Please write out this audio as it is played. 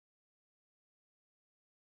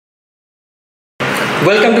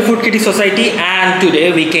Welcome to Food Kitty Society, and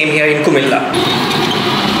today we came here in Cumillar.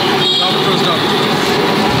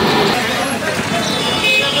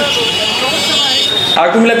 আর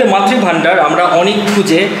কুমিল্লাতে মাতৃ ভান্ডার আমরা অনেক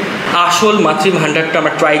খুঁজে আসল মাতৃ ভান্ডারটা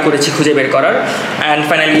আমরা ট্রাই করেছি খুঁজে বের করার, and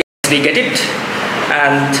finally we get it.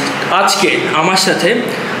 And আজকে আমার সাথে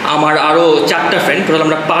আমার আরও 4টা ফ্রেন্ড, টোটাল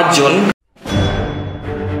আমরা 5 জন।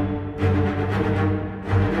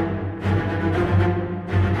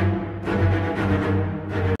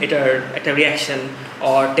 এটার একটা রিয়াকশন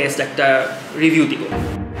অর টেস্ট, একটা রিভিউ দিব।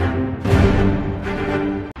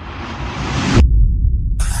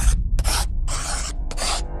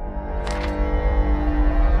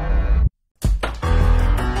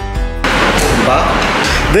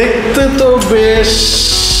 দেখতে তো বেশ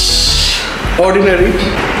অর্ডিনারি।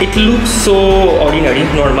 ইট লুক সো অর্ডিনারি,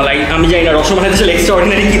 নর্মাল। আমি জানি না রসমালাই আসলে এক্সট্রা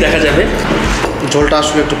অর্ডিনারি কি দেখা যাবে। ঝোলটা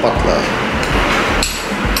আসলে একটু পাতলা।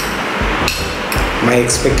 My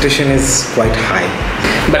expectation is quite high.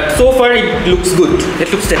 But so far it looks good. It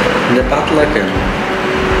looks tender. পাতলা কেন?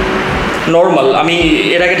 নর্মাল। আমি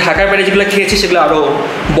এর আগে ঢাকার বাইরে যেগুলো খেয়েছি সেগুলো আরও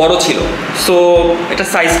বড় ছিল, সো এটা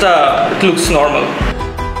সাইজটা ইট লুকস নর্মাল।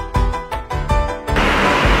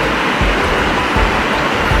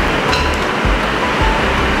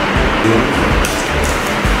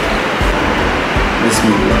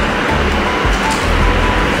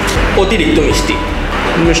 অতিরিক্ত মিষ্টি।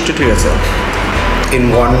 মিষ্টি ঠিক আছে। In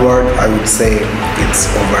one word, I would say it's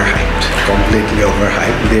overhyped. Completely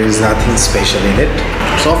overhyped. There is nothing special in it.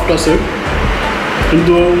 Soft আছে,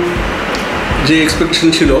 কিন্তু যে এক্সপেকটেশন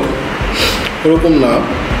ছিল ওরকম না।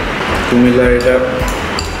 কুমিল্লার এটা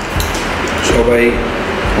সবাই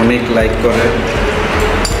অনেক লাইক করে,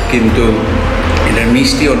 কিন্তু এটার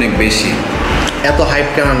মিষ্টি অনেক বেশি। এত হাইপ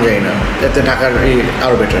কেন আমি জানি না, এতে ঢাকার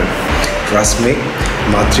আরও better. Trust me,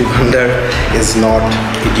 Matri Bhandar is not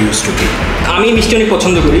it used to be. আমি মিষ্টি অনেক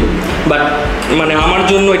পছন্দ করি, বাট মানে আমার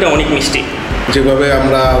জন্য এটা অনেক মিষ্টি। যেভাবে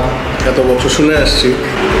আমরা এত বছর শুনে আসছি,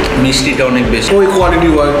 মিষ্টিটা অনেক বেশি। ওই কোয়ালিটি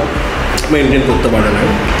ওয়াই মেনটেন করতে পারে না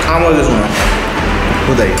আমাদের শোনা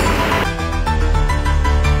হুদাই।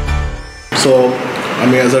 সো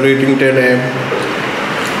আমি as a rating 10-এ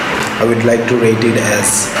I would like to rate it as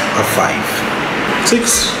a 5. 6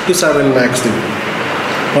 to 7 max দিব,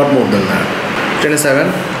 not more than that. 10 7.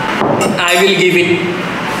 I will give it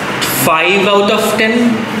 5 out of 10.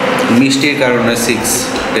 মিষ্টির কারণে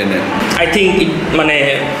 6-10-এ। I think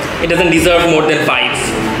it doesn't deserve more than 5.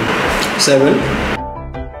 7.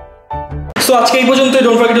 So আজকে এই পর্যন্ত।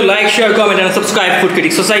 Don't forget to like, share, comment and subscribe Food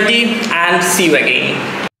Critic Society, and see you again.